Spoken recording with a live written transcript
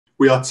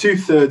We are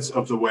two-thirds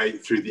of the way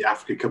through the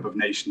Africa Cup of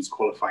Nations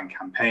qualifying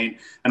campaign.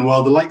 And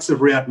while the likes of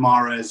Riyad,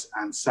 Mahrez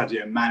and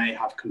Sadio Mane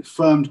have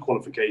confirmed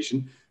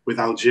qualification with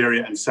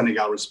Algeria and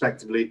Senegal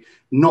respectively,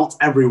 not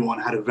everyone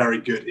had a very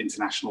good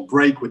international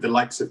break, with the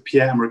likes of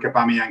Pierre-Emerick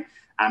Aubameyang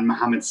and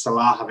Mohamed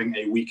Salah having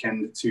a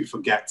weekend to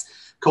forget.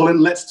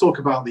 Colin, let's talk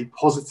about the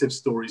positive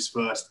stories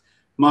first.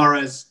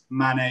 Mahrez,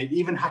 Mane,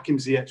 even Hakim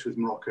Ziyech with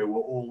Morocco were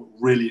all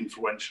really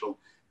influential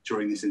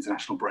during this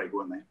international break,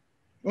 weren't they?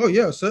 Oh,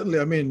 yeah, certainly.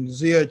 I mean,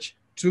 Ziyech,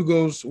 2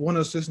 goals, 1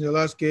 assist in the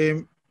last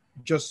game.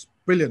 Just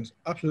brilliant.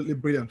 Absolutely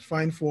brilliant.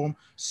 Fine form.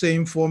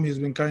 Same form he's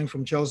been carrying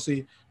from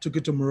Chelsea. Took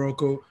it to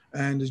Morocco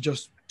and is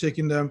just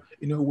taking them,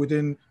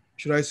 within,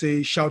 should I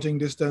say, shouting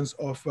distance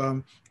of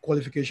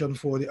qualification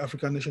for the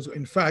African nations.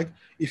 In fact,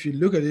 if you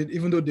look at it,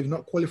 even though they've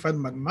not qualified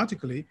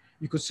mathematically,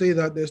 you could say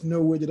that there's no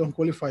way they don't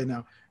qualify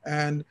now.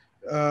 And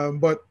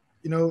but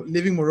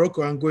leaving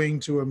Morocco and going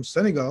to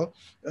Senegal,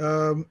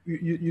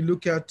 you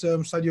look at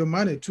Sadio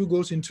Mane, 2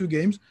 goals in 2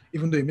 games,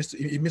 even though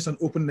he missed an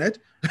open net.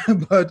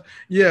 But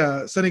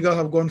yeah, Senegal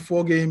have gone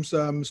 4 games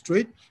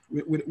straight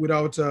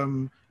without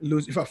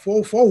losing. In fact,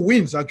 four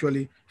wins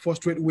actually, 4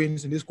 straight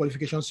wins in this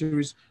qualification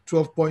series,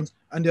 12 points,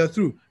 and they're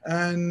through.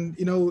 And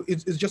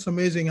it's just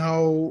amazing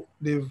how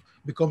they've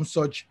become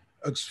such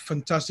a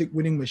fantastic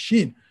winning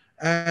machine.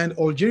 And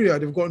Algeria,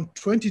 they've gone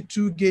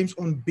 22 games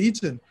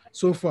unbeaten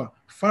so far.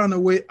 Far and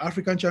away,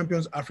 African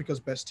champions, Africa's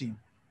best team.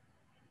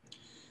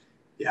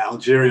 Yeah,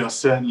 Algeria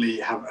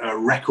certainly have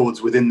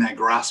records within their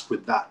grasp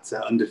with that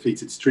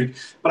undefeated streak.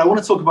 But I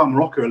want to talk about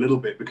Morocco a little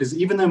bit, because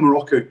even though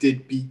Morocco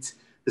did beat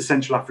the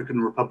Central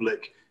African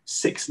Republic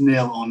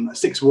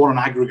 6-1 on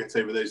aggregate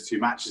over those 2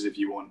 matches, if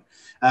you want,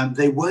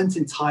 they weren't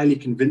entirely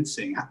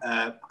convincing.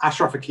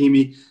 Achraf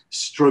Hakimi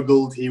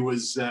struggled. He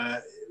was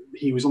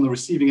on the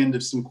receiving end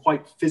of some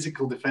quite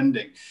physical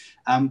defending.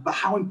 But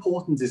how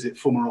important is it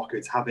for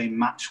Morocco to have a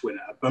match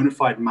winner, a bona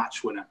fide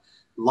match winner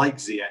like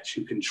Ziyech,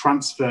 who can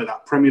transfer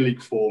that Premier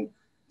League form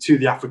to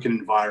the African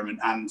environment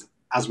and,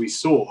 as we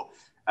saw,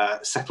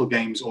 settle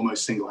games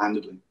almost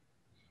single-handedly?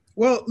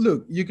 Well,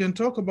 look, you can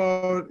talk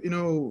about,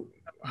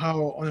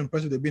 how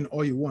unimpressive they've been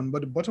all you want,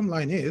 but the bottom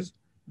line is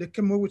they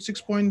came away with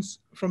 6 points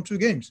from 2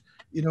 games.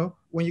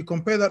 When you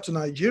compare that to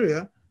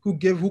Nigeria, who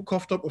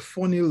coughed up a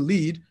 4-0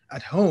 lead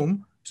at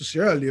home to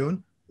Sierra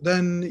Leone,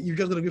 then you've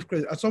just got to give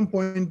credit. At some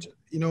point,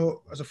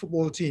 as a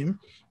football team,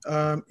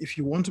 if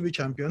you want to be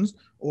champions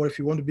or if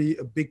you want to be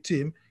a big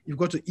team, you've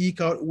got to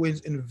eke out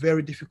wins in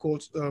very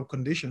difficult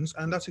conditions.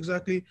 And that's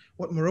exactly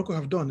what Morocco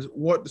have done, is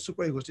what the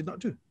Super Eagles did not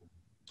do.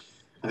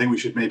 I think we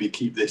should maybe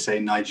keep this a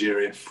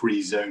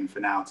Nigeria-free zone for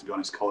now, to be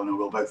honest, Colin, or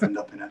we'll both end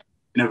up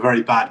in a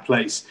very bad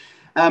place.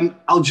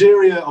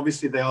 Algeria,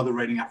 obviously, they are the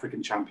reigning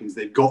African champions.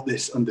 They've got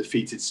this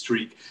undefeated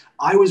streak.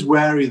 I was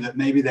wary that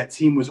maybe their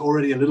team was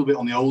already a little bit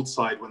on the old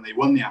side when they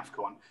won the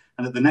AFCON,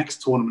 and that the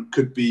next tournament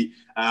could be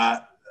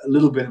a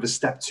little bit of a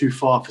step too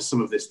far for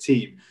some of this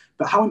team.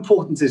 But how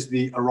important is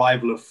the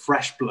arrival of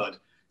fresh blood,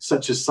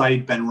 such as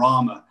Saïd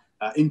Benrahma,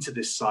 into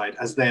this side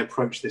as they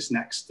approach this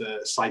next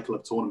cycle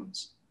of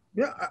tournaments?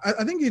 Yeah,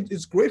 I think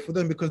it's great for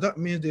them, because that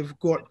means they've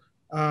got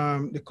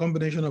the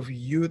combination of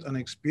youth and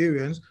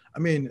experience. I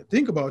mean,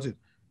 think about it.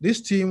 This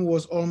team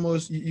was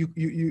almost,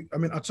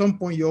 at some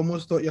point you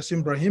almost thought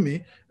Yacine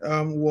Brahimi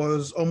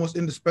was almost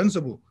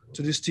indispensable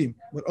to this team.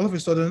 But all of a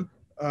sudden,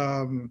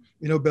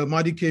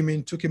 Belmadi came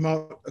in, took him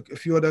out, a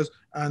few others,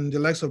 and the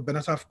likes of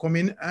Benatar have come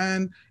in,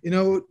 and,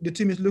 the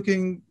team is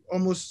looking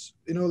almost,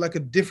 like a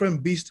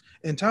different beast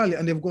entirely,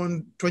 and they've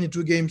gone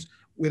 22 games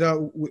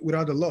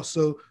without a loss.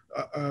 So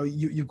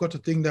you've got to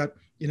think that,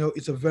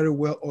 it's a very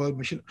well-oiled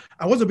machine.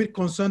 I was a bit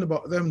concerned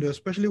about them, though,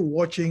 especially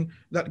watching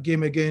that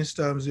game against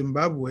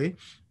Zimbabwe.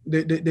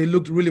 They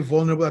looked really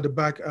vulnerable at the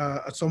back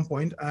at some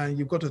point, and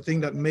you've got to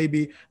think that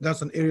maybe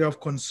that's an area of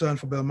concern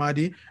for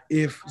Belmadi.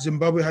 If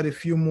Zimbabwe had a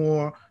few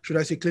more, should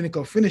I say,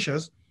 clinical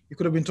finishers, you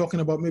could have been talking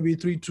about maybe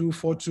 3-2,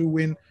 4-2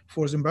 win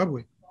for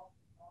Zimbabwe.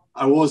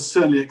 I was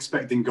certainly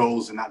expecting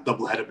goals in that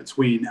doubleheader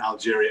between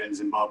Algeria and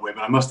Zimbabwe,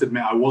 but I must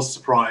admit I was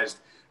surprised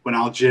when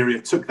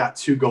Algeria took that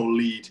 2-goal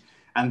lead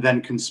and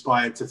then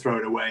conspired to throw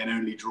it away and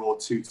only draw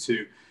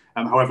 2-2.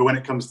 However, when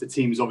it comes to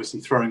teams obviously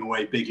throwing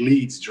away big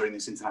leads during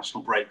this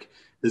international break,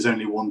 there's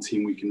only one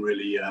team we can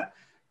really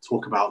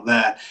talk about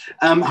there.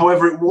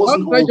 However, it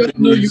wasn't all good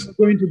news.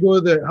 How did I just know you were going to go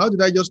there? How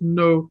did I just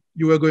know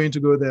you were going to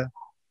go there?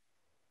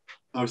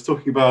 I was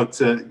talking about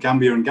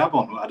Gambia and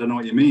Gabon. I don't know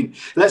what you mean.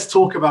 Let's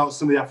talk about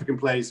some of the African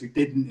players who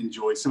didn't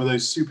enjoy, some of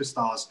those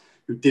superstars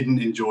who didn't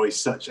enjoy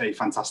such a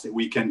fantastic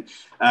weekend,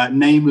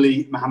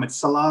 namely Mohamed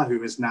Salah,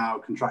 who has now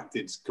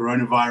contracted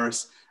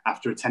coronavirus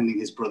after attending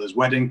his brother's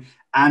wedding,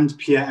 and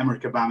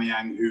Pierre-Emerick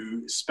Aubameyang,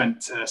 who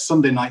spent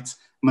Sunday night,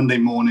 Monday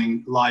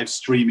morning, live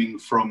streaming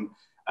from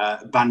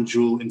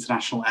Banjul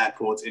International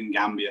Airport in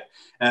Gambia.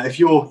 If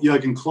you're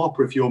Jurgen Klopp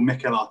or if you're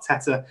Mikel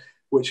Arteta,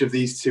 which of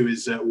these two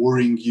is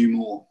worrying you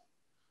more?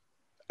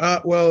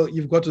 Well,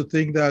 you've got to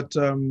think that,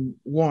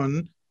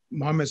 one,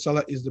 Mohamed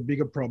Salah is the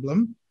bigger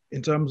problem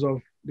in terms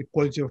of the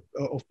quality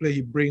of play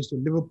he brings to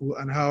Liverpool,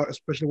 and how,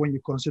 especially when you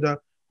consider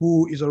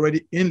who is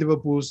already in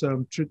Liverpool's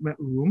treatment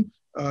room.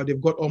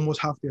 They've got almost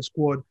half their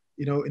squad,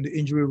 you know, in the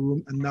injury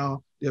room, and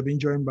now they're being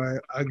joined by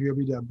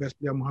arguably their best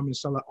player, Mohamed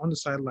Salah, on the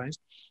sidelines.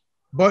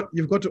 But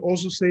you've got to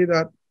also say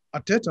that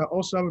Arteta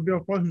also have a bit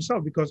of problem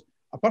himself, because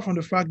apart from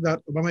the fact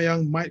that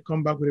Aubameyang might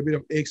come back with a bit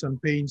of aches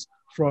and pains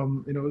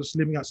from, you know,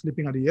 sleeping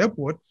at the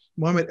airport,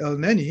 Mohamed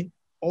El-Neni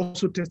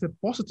also tested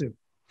positive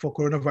for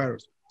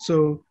coronavirus.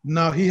 So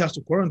now he has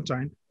to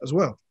quarantine as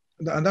well.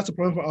 And that's a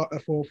problem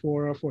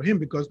for him,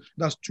 because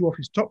that's two of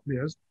his top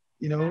players.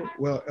 You know,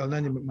 well,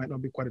 El-Neni might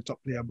not be quite a top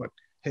player, but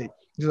hey,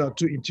 these are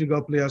two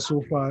integral players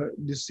so far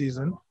this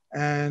season.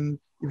 And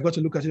you've got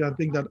to look at it and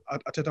think that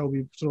Arteta will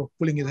be sort of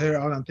pulling his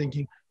hair out and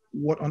thinking,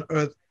 what on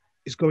earth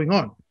is going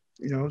on?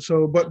 You know,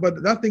 so, but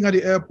that thing at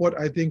the airport,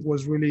 I think,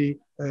 was really,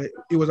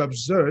 it was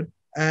absurd.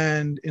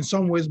 And in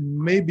some ways,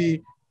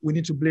 maybe we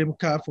need to blame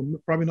CAF for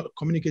probably not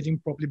communicating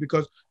properly,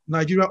 because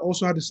Nigeria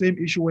also had the same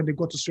issue when they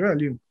got to Sierra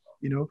Leone.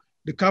 You know,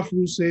 the CAF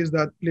rule says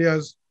that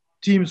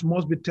teams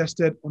must be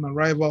tested on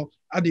arrival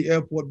at the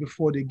airport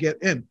before they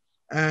get in.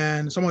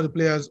 And some of the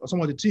players, or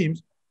some of the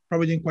teams,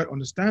 probably didn't quite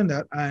understand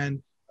that.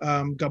 And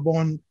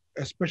Gabon,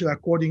 especially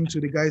according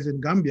to the guys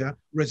in Gambia,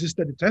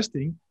 resisted the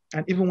testing.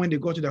 And even when they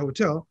got to the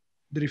hotel,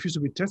 they refused to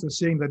be tested,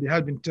 saying that they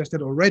had been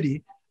tested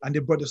already, and they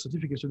brought the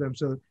certificates to them.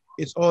 So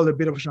it's all a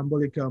bit of a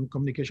shambolic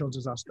communication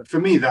disaster. For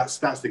me, that's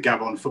the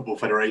Gabon Football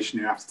Federation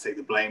who have to take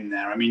the blame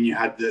there. I mean, you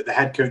had the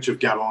head coach of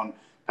Gabon,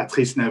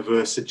 Patrice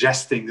Neveu,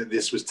 suggesting that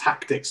this was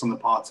tactics on the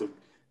part of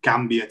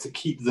Gambia to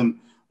keep them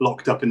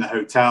locked up in the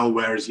hotel,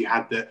 whereas you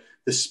had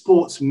the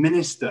sports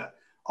minister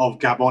of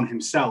Gabon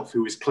himself,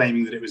 who was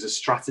claiming that it was a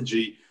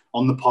strategy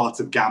on the part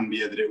of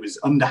Gambia, that it was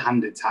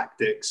underhanded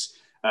tactics,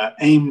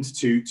 aimed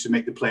to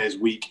make the players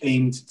weak,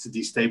 aimed to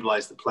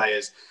destabilize the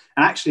players.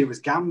 And actually, it was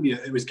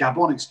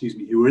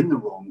Gabon, who were in the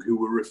wrong, who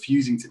were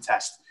refusing to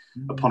test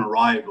upon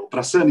arrival. But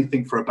I certainly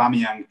think for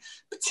Aubameyang,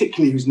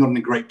 particularly who's not in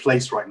a great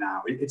place right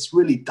now, it's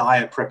really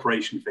dire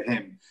preparation for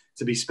him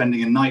to be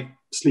spending a night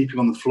sleeping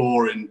on the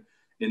floor in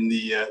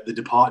the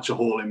departure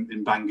hall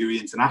in Bangui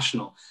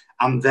International,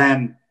 and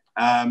then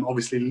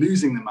obviously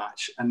losing the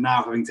match and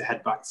now having to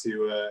head back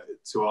to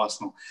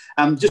Arsenal.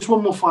 Just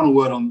one more final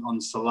word on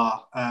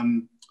Salah.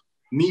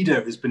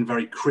 Mido has been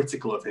very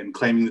critical of him,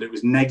 claiming that it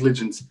was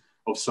negligent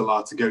of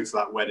Salah to go to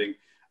that wedding,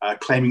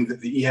 claiming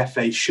that the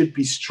EFA should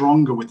be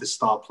stronger with the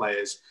star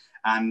players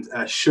and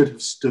should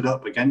have stood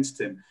up against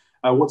him.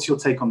 What's your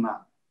take on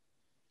that?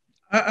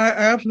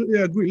 I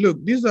absolutely agree.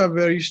 Look, these are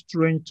very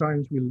strange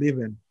times we live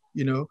in,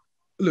 you know.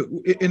 Look,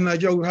 in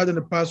Nigeria, we've had in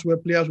the past where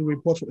players will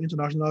report for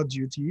international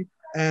duty,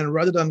 and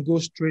rather than go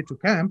straight to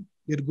camp,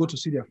 they'd go to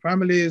see their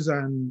families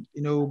and,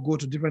 you know, go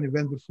to different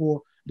events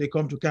before they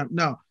come to camp.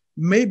 Now,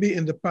 maybe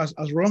in the past,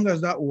 as wrong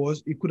as that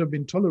was, it could have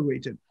been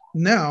tolerated.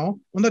 Now,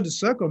 under the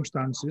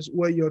circumstances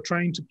where you're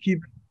trying to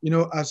keep, you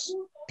know, as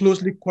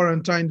closely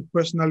quarantined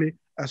personally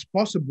as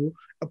possible,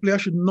 a player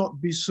should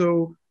not be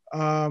so,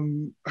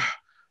 I'm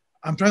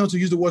trying not to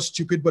use the word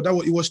stupid, but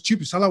it was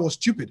stupid. Salah was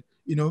stupid,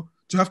 you know,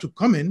 to have to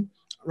come in,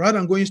 rather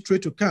than going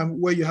straight to camp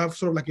where you have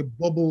sort of like a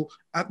bubble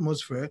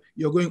atmosphere.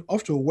 You're going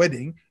off to a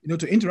wedding, you know,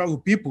 to interact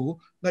with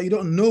people that you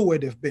don't know where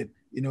they've been,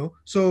 you know.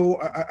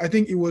 So I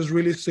think it was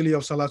really silly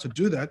of Salah to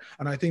do that.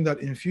 And I think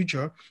that in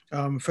future,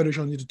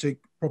 Federation need to take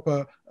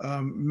proper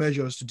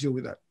measures to deal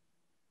with that.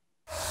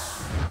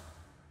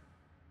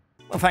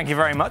 Well, thank you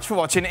very much for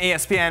watching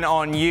ESPN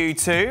on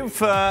YouTube.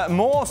 For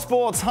more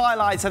sports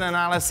highlights and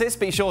analysis,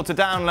 be sure to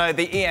download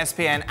the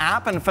ESPN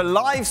app. And for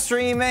live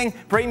streaming,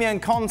 premium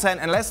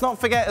content, and let's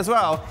not forget as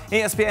well,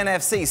 ESPN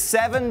FC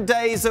 7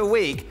 days a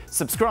week.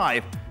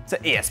 Subscribe to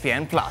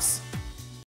ESPN Plus.